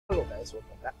guys,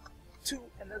 welcome back to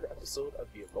another episode of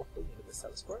Europa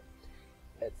Universalis for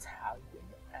Italian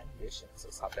ambition. So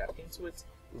let's hop back into it.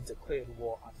 We declared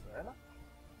war on Verona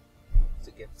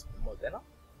to get Modena,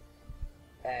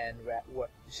 and we're at war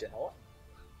with Genoa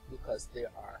because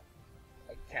I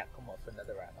can't come up with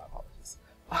another round, apologies.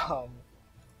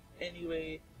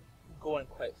 Anyway, going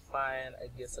quite fine. I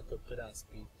guess I could put on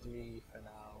speed 3 for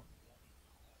now.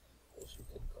 Wish we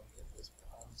could go get this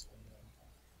promise from them.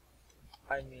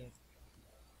 I mean,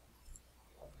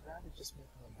 I'd rather just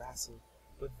make them massive,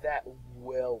 but that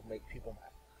will make people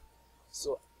mad.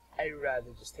 So I'd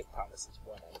rather just take promises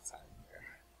one at a time here.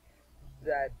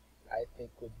 That I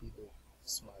think would be the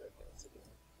smarter thing to do.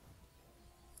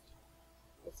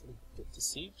 Hopefully get the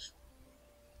siege,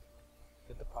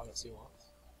 get the promise you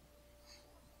want,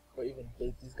 or even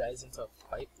bait these guys into a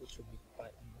fight, which would be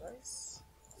quite nice.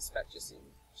 Dispatch your siege.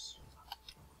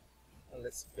 And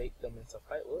let's bait them into a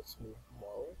fight. Let's move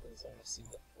more over because I want to see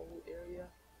the whole area.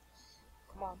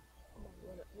 Come on, I know you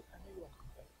want to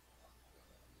come fight.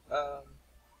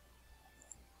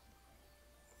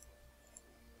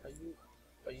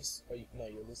 No,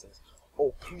 you're losing.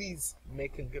 Oh, please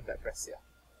make him give that Brescia.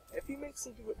 If he makes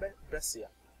him give it Brescia,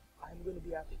 I'm gonna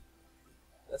be happy.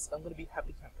 I'm gonna be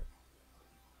happy camper.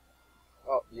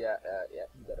 Oh yeah,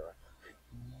 you better run.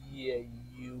 Yeah,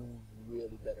 you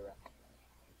really better run.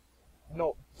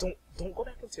 No, don't go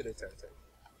back into the territory.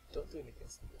 Don't do anything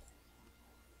stupid.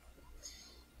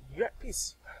 You're at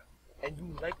peace, and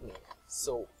you like me.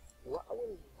 So what I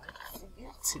would like for you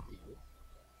to do.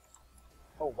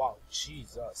 Oh wow,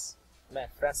 Jesus, man,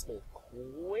 France made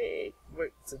quick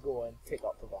work to go and take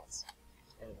out Provence.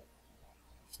 Anyway,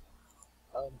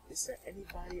 is there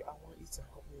anybody I want you to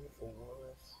help me for war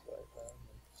with?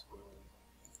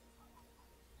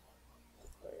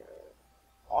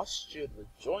 Austria would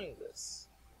join this.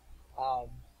 I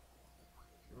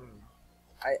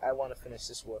want to finish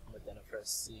this war with Modena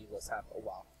first, see what's happening. Oh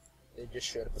wow, they just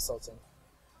straight up assaulting.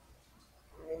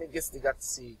 I mean, I guess they got the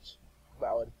siege, but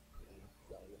I would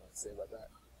don't really know what to say about that.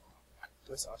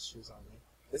 Where's Austria's army?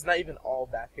 It's not even all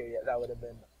back here yet. That would have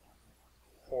been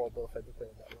horrible if I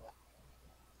declared that war.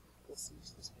 Let's see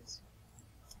this place.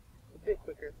 A bit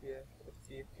quicker if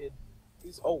you could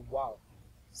use. Oh wow.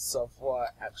 Savoy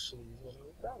actually is winning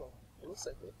the battle. It looks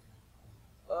like it.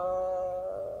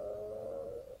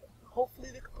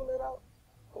 Hopefully they can pull it out.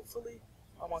 Hopefully.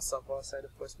 I'm on Savoy's side,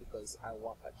 of course, because I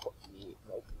want my cookie.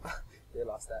 Nope. They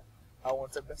lost that. I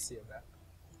want the Brescia back.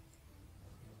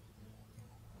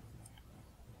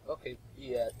 Okay,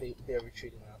 yeah, they're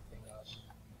retreating now. Thank gosh.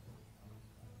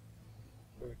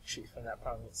 They retreat from that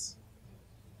province.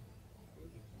 Where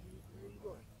are you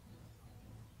going?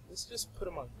 Let's just put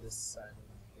them on this side.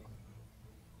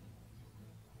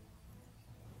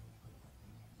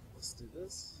 Let's do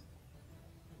this.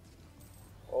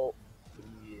 Oh,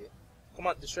 yeah. Come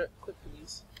on, destroy it quick,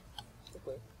 please.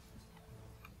 Quickly.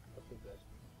 Okay, good.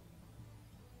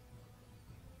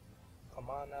 Come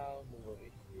on now, move over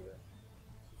here.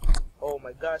 Oh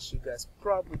my gosh, you guys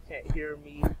probably can't hear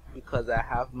me because I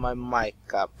have my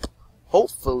mic up.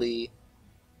 Hopefully,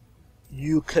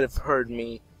 you could have heard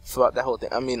me throughout that whole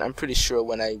thing. I mean, I'm pretty sure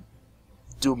when I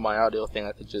do my audio thing,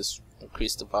 I could just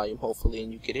increase the volume, hopefully,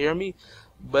 and you could hear me.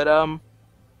 But,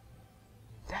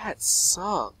 that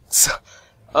sucks.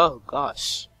 Oh,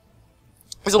 gosh.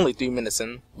 It's only 3 minutes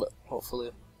in, but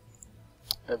hopefully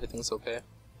everything's okay.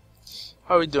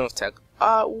 How are we doing with tech?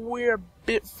 We're a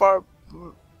bit far.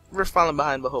 We're falling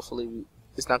behind, but hopefully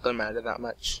it's not going to matter that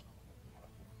much.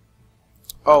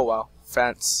 Oh, wow.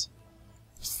 France.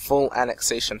 Full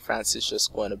annexation. France is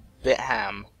just going a bit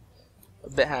ham. A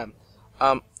bit ham.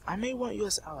 I may want you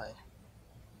as ally.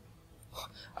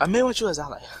 I may want you as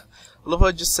ally. I love how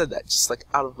I just said that. Just like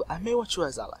out of... I may want you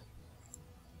as ally.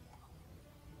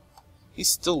 He's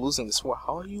still losing this war.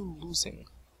 How are you losing?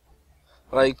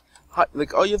 Like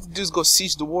all you have to do is go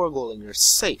siege the war goal and you're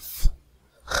safe.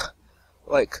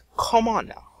 Like, come on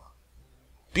now.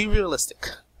 Be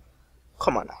realistic.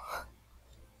 Come on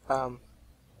now.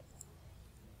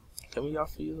 Can we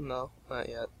offer you? No, not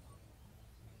yet.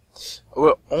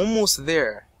 We're almost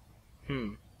there.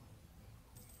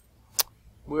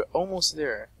 We're almost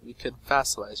there. We could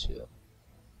vassalize you.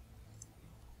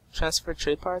 Transfer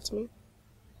trade power to me?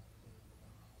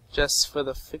 Just for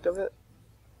the thick of it?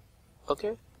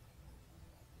 Okay?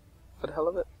 For the hell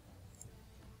of it?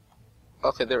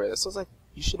 Okay, there it is. So it's like,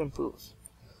 you should improve.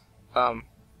 Oh,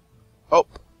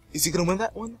 is he gonna win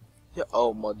that one? Yeah.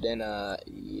 Oh, Modena.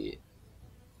 Yeah.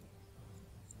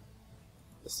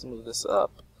 Let's move this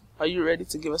up. Are you ready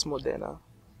to give us Modena?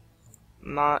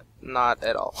 Not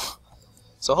at all.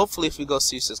 So hopefully if we go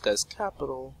siege this guy's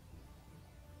capital,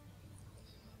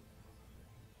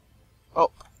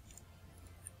 Oh.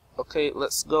 Okay,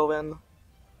 let's go in.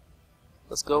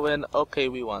 Let's go in. Okay,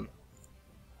 we won.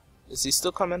 Is he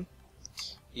still coming?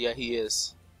 Yeah, he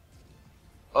is.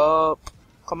 Up.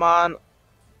 Come on.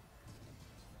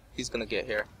 He's gonna get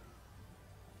here.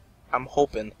 I'm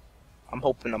hoping. I'm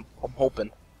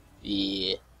hoping.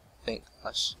 Yeah. Thank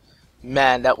gosh.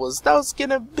 Man, that was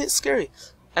getting a bit scary.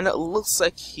 And it looks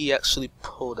like he actually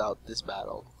pulled out this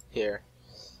battle here.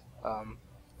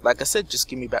 Like I said, just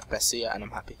give me back Bessia and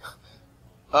I'm happy.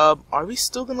 Are we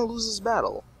still gonna lose this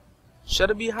battle?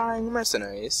 Should I be hiring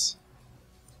mercenaries?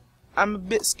 I'm a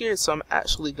bit scared, so I'm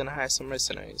actually gonna hire some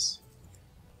mercenaries.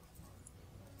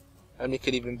 And we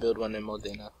could even build one in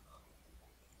Modena.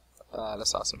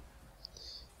 That's awesome.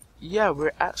 Yeah,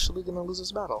 we're actually gonna lose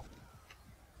this battle.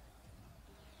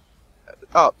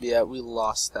 Oh, yeah, we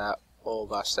lost that. Oh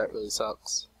gosh, that really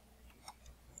sucks.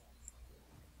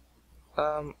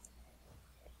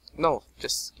 No,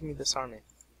 just give me this army.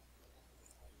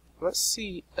 Let's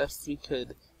see if we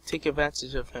could take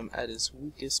advantage of him at his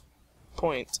weakest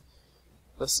point.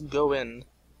 Let's go in.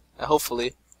 And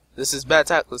hopefully, this is bad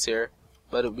tactics here,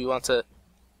 but we want to.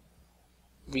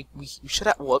 We should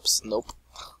have. Whoops. Nope.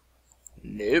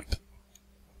 Nope.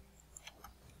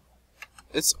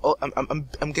 It's. Oh,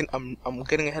 I'm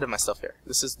getting ahead of myself here.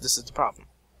 This is the problem.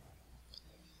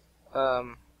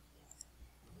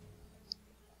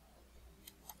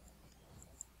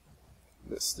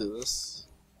 Let's do this.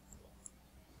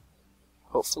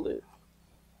 Hopefully,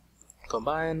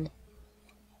 combine.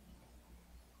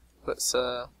 Let's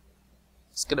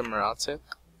get a morale tick.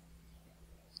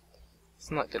 Let's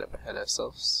not get up ahead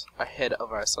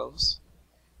of ourselves.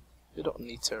 We don't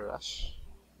need to rush.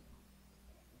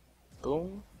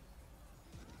 Boom.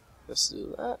 Let's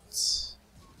do that.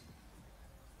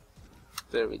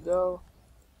 There we go.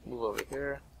 Move over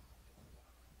here.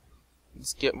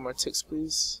 Let's get more ticks,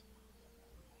 please.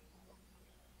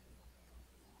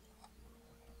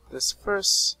 This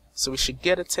first, so we should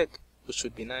get a tick, which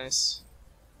would be nice.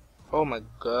 Oh my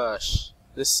gosh,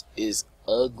 this is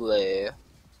ugly.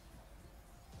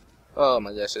 Oh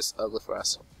my gosh, it's ugly for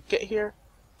us. Get here.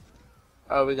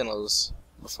 Oh, we're gonna lose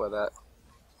before that.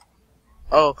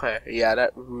 Okay, yeah,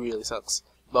 that really sucks.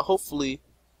 But hopefully,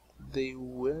 they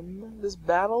win this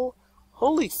battle.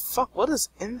 Holy fuck, what is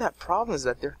in that province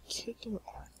that they're kicking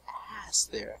our ass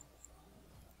there?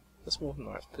 Let's move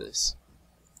north, please.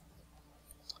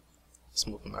 Let's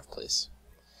move north, please.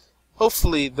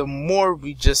 Hopefully, the more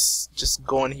we just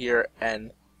go in here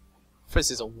and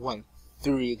first is a 1-3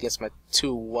 against my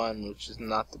 2-1, which is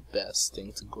not the best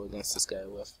thing to go against this guy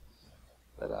with.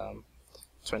 But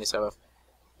 27.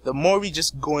 The more we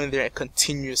just go in there and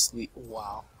continuously,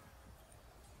 wow.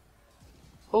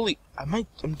 Holy, I'm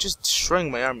just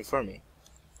destroying my army for me.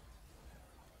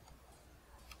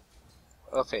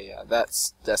 Okay, yeah,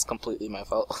 that's completely my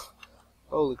fault.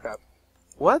 Holy crap.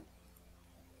 What?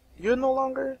 You're no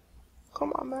longer?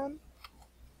 Come on, man.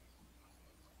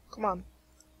 Come on.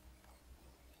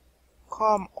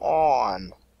 Come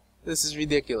on. This is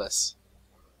ridiculous.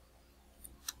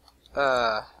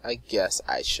 I guess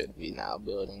I should be now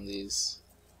building these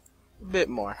a bit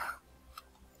more.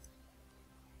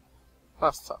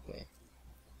 Oh, fuck me.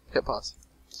 Hit pause.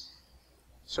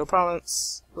 Show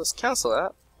province. Let's cancel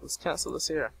that. Let's cancel this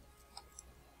here.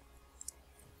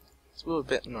 Let's move a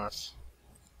bit north.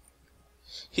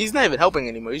 He's not even helping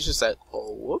anymore. He's just like,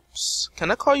 oh, whoops.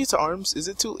 Can I call you to arms? Is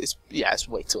it too? Yeah, it's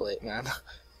way too late, man.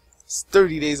 It's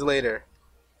 30 days later.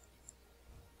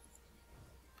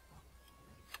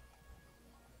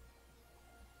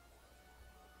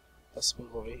 Let's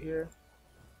move over here.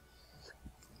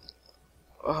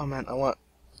 Oh man, I want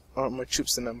more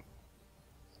troops in them.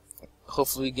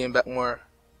 Hopefully we gain back more.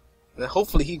 Then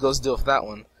hopefully he goes deal with that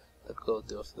one. Let's go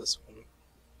deal with this one.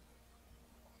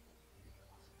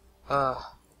 Are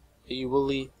you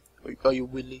willy? Are you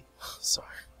willy? Sorry.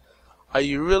 Are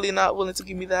you really not willing to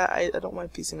give me that? I don't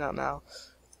mind piecing out now.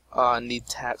 I need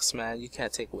tax, man. You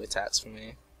can't take away tax from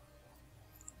me.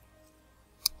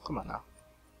 Come on now.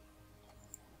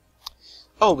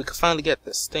 Oh, we could finally get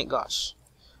this. Thank gosh.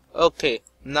 Okay,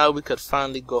 now we could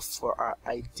finally go for our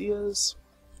ideas.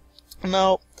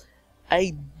 Now,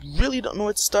 I really don't know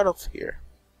where to start off here.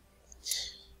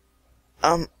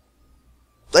 I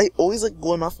always like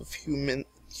going off of humanism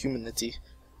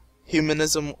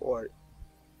or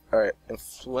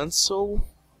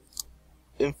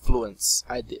influence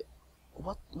idea.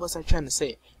 What was I trying to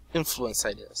say? Influence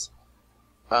ideas.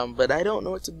 But I don't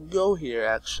know where to go here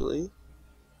actually.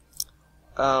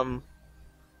 I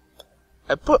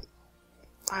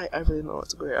really know what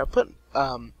to go here. I put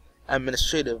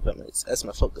administrative as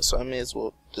my focus, so I may as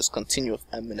well just continue with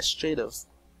administrative.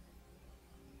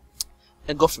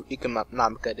 and go for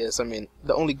economic ideas. I mean,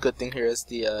 the only good thing here is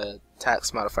the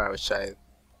tax modifier, which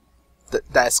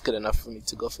that's good enough for me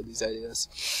to go for these ideas.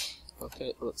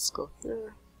 Okay, let's go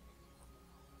here.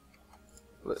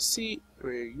 Let's see,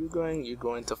 where are you going? You're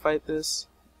going to fight this.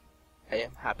 I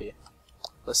am happy.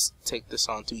 Let's take this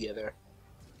on together.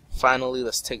 Finally,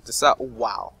 let's take this out.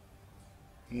 Wow.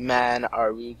 Man,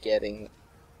 are we getting,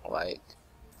 like,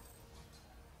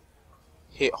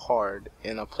 hit hard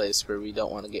in a place where we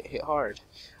don't want to get hit hard.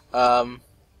 Let's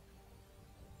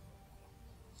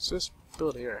just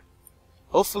build here.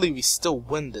 Hopefully we still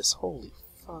win this. Holy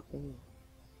fuck me.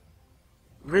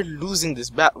 We're losing this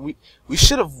battle. We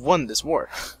should have won this war.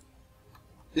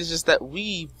 It's just that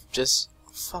we just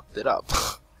fucked it up.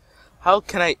 How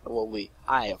can I... Well,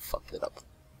 I have fucked it up.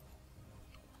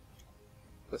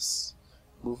 Let's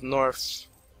move north.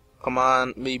 Come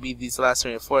on, maybe these last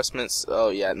reinforcements. Oh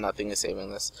yeah, nothing is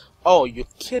saving this. Oh, you're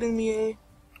kidding me, eh?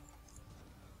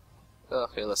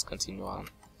 Okay, let's continue on.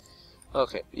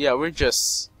 Okay, yeah,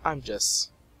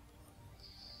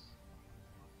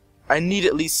 I need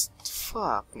at least...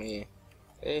 Fuck me.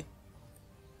 Okay.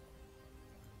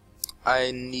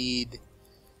 I need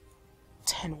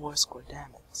 10 war score,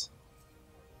 damn it.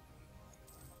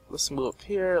 Let's move up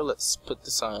here. Let's put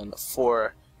this on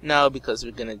 4 now because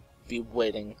we're gonna be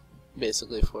waiting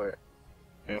basically for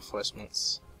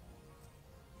reinforcements.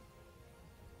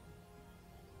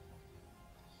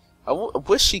 I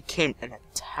wish she came and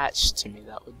attached to me.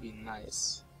 That would be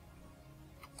nice.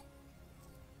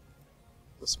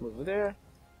 Let's move there.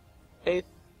 8th.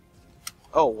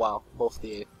 Oh wow, both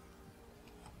the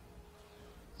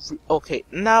 8th. Okay,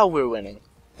 now we're winning.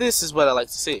 This is what I like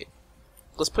to see.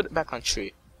 Let's put it back on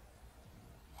tree.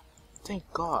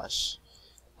 Thank gosh.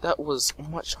 That was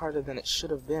much harder than it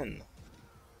should have been.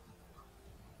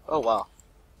 Oh wow.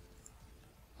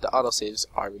 The autosaves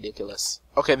are ridiculous.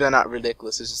 Okay, they're not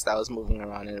ridiculous, it's just that I was moving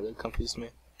around and it really confused me.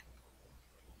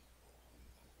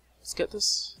 Let's get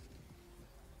this.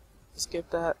 Let's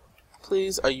get that.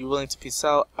 Please, are you willing to peace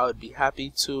out? I would be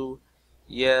happy to.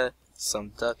 Yeah, some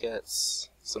ducats,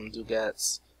 some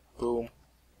dugats. Boom.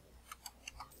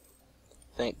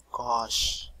 Thank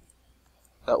gosh.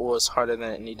 That was harder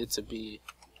than it needed to be.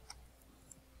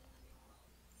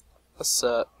 Let's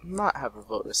not have a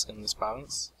vote risk in this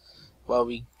province while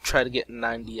we try to get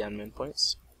 90 admin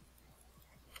points.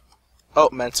 Oh,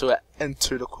 meant to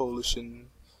enter the coalition.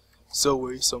 So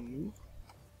worrisome.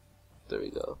 There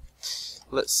we go.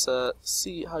 Let's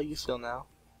see how you feel now.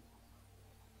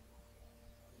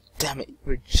 Damn it,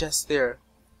 we're just there.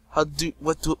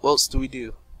 What else do we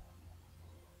do?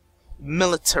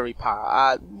 Military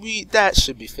power. That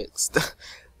should be fixed.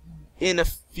 In a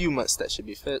few months that should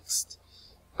be fixed.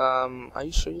 Are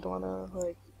you sure you don't wanna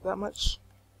like that much?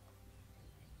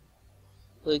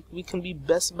 Like, we can be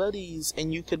best buddies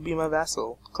and you could be my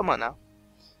vassal. Come on now.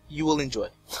 You will enjoy.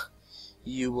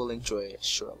 You will enjoy it,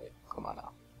 surely. Come on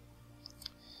now.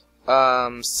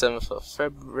 7th of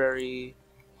February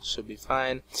should be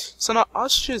fine. So now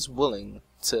Austria is willing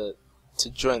to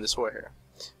join this war here.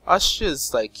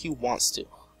 Austria's like, he wants to.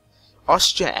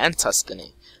 Austria and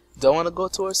Tuscany. Don't want to go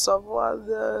towards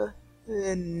Savoy?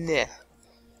 Nah.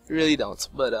 Really don't.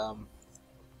 But,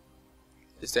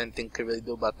 is there anything I can really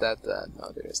do about that?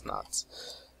 No, there is not.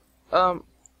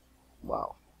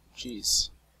 Wow. Jeez.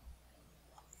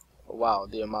 Wow,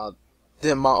 the amount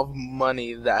of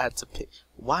money that I had to pay.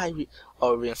 Why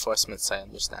reinforcements, I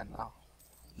understand now.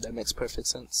 That makes perfect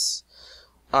sense.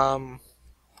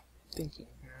 Thinking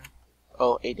here.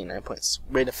 Oh, 89 points.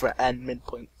 Rated for admin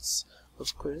points.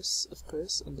 Of course,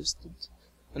 understood.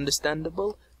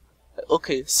 Understandable.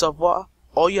 Okay, Savoy,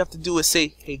 all you have to do is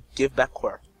say, hey, give back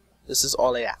Core. This is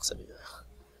all I ask of you.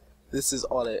 This is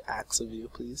all I ask of you,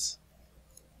 please.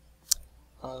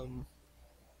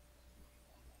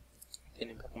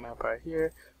 Getting back my empire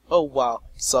here. Oh wow,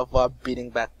 Savoy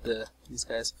beating back these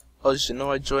guys. Oh,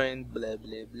 Genoa joined, blah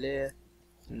blah blah.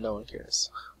 No one cares.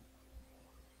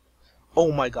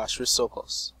 Oh my gosh, we're so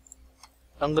close.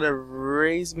 I'm gonna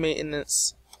raise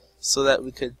maintenance so that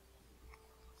we could.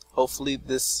 Hopefully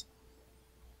this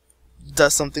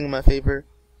does something in my favor.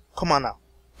 Come on now,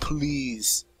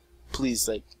 please, please,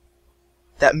 like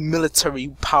that military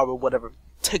power, whatever.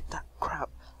 Take that crap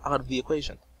out of the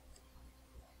equation.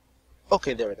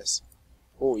 Okay, there it is.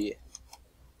 Oh yeah.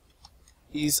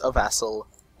 He's a vassal.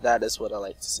 That is what I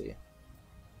like to see.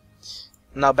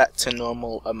 Now back to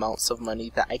normal amounts of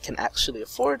money that I can actually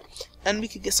afford. And we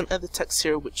could get some other text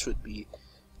here, which would be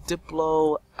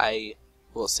Diplo. I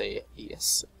will say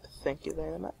yes. Thank you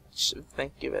very much.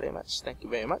 Thank you very much. Thank you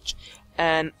very much.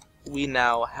 And we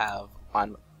now have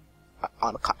on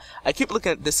Ancona. I keep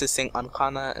looking at this as saying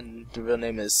Ancona, and the real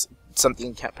name is something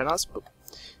you can't pronounce, but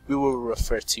we will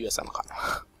refer to you as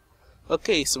Ancona.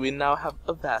 Okay, so we now have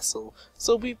a vassal.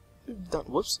 So we've done.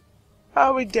 Whoops.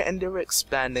 We're getting there. We're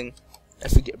expanding.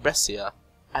 If we get Brescia,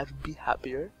 I'd be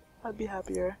happier. I'd be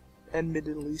happier.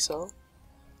 Admittedly so.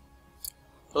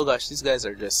 Oh gosh, these guys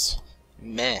are just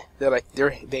meh. They're like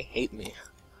they hate me.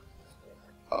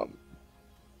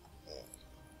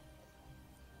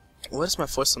 What is my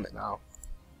force limit now?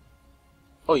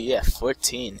 Oh yeah,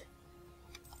 14.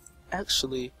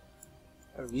 Actually,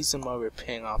 a reason why we're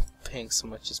paying so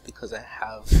much is because I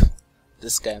have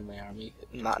this guy in my army.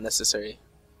 Not necessary.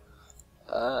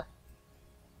 Yeah,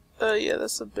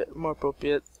 that's a bit more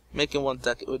appropriate. Making 1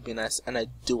 ducat would be nice, and I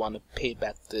do want to pay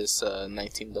back this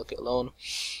 19 ducat loan.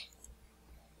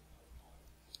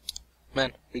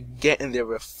 Man, we're getting there.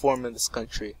 We're reforming this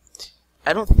country.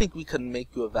 I don't think we could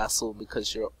make you a vassal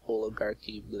because you're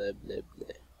oligarchy, blah blah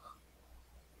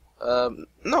blah.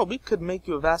 No, we could make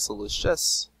you a vassal. It's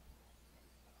just,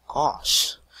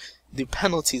 gosh, the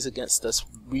penalties against us.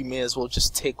 We may as well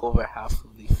just take over half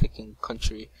of the freaking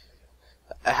country.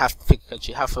 Half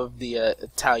of the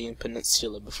Italian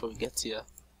peninsula before we get to you.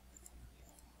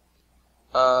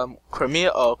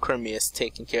 Crimea. Oh, Crimea is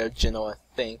taken care of. Genoa,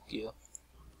 thank you.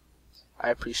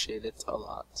 I appreciate it a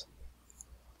lot.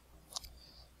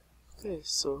 Okay,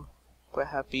 so quite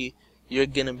happy. You're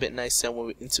getting a bit nice, and when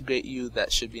we integrate you,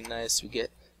 that should be nice. We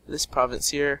get this province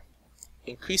here,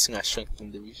 increasing our strength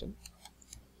in the region.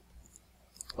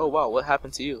 Oh wow, what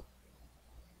happened to you?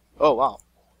 Oh wow,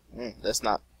 that's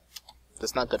not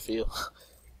good for you.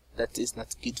 That is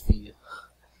not good for you.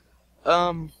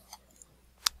 Oh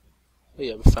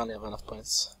yeah, we finally have enough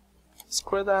points.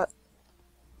 Square that.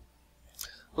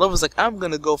 Love was like, I'm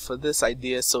gonna go for this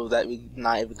idea so that we're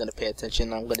not even gonna pay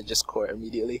attention. I'm gonna just core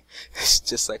immediately. It's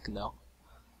just like, no.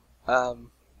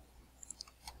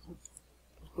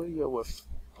 Who you're with?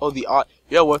 Oh,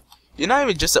 you're with. You're not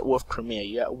even just at war with Crimea.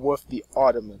 You're at war with the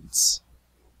Ottomans.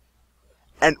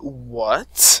 And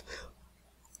what?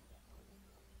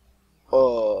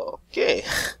 Okay.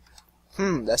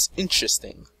 That's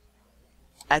interesting.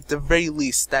 At the very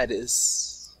least, that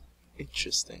is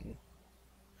interesting.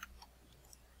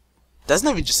 That's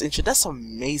not even just interesting, that's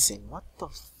amazing. What the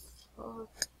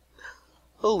fuck?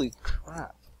 Holy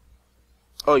crap.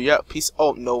 Oh yeah, peace.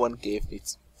 Oh, no one gave me.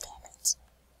 Damn it.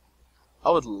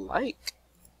 I would like.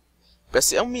 But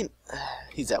see, I mean,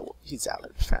 he's out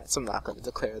of France. I'm not gonna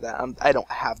declare that. I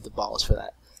don't have the balls for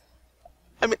that.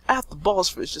 I mean, I have the balls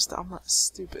for it. It's just that I'm not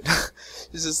stupid.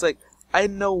 It's just like, I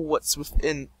know what's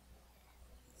within,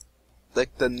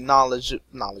 like, the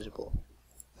knowledgeable,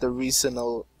 the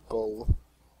reasonable.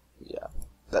 Yeah,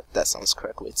 that sounds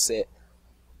correct way to say it.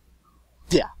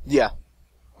 Yeah.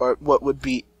 Or what would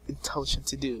be intelligent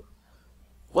to do?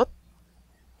 What?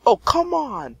 Oh, come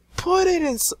on! Put it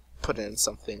in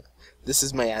something. This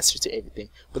is my answer to everything.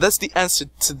 But that's the answer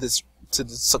to the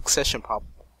succession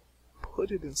problem.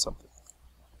 Put it in something.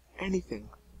 Anything.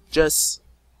 Just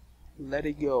let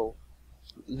it go.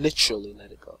 Literally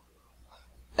let it go.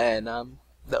 And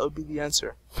that would be the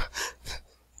answer.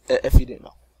 If you didn't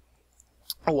know.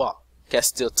 Oh wow, guess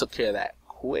still took care of that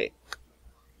quick.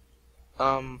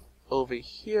 Over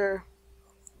here.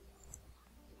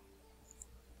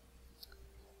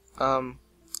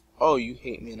 Oh, you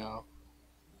hate me now.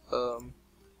 Well,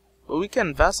 we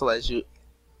can vassalize you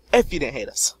if you didn't hate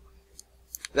us.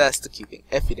 That's the key thing.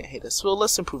 If you didn't hate us, well,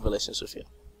 let's improve relations with you.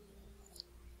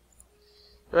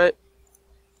 Right?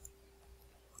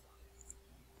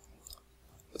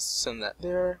 Let's send that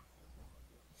there.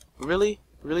 Really?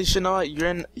 Really, Shanoa?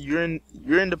 You're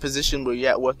in the position where you're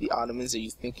at war with the Ottomans and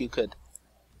you think you could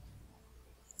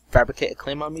fabricate a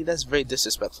claim on me? That's very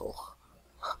disrespectful.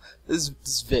 This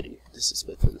is very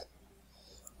disrespectful.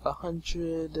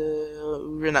 100.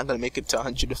 We're not gonna make it to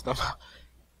 100 with them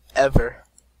ever.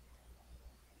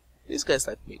 These guys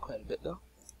like me quite a bit though.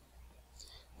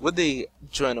 Would they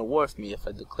join a war with me if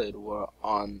I declared war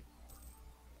on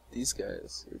these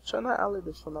guys? We're trying to ally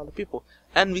this from other people,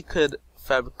 and we could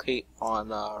fabricate on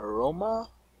Roma.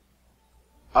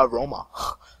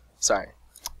 Sorry,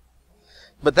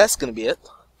 but that's gonna be it,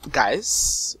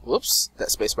 guys. Whoops, that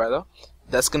spacebar though.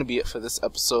 That's gonna be it for this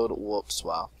episode. Whoops,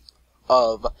 wow,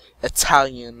 of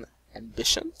Italian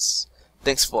ambitions.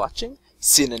 Thanks for watching.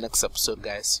 See you in the next episode,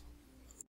 guys.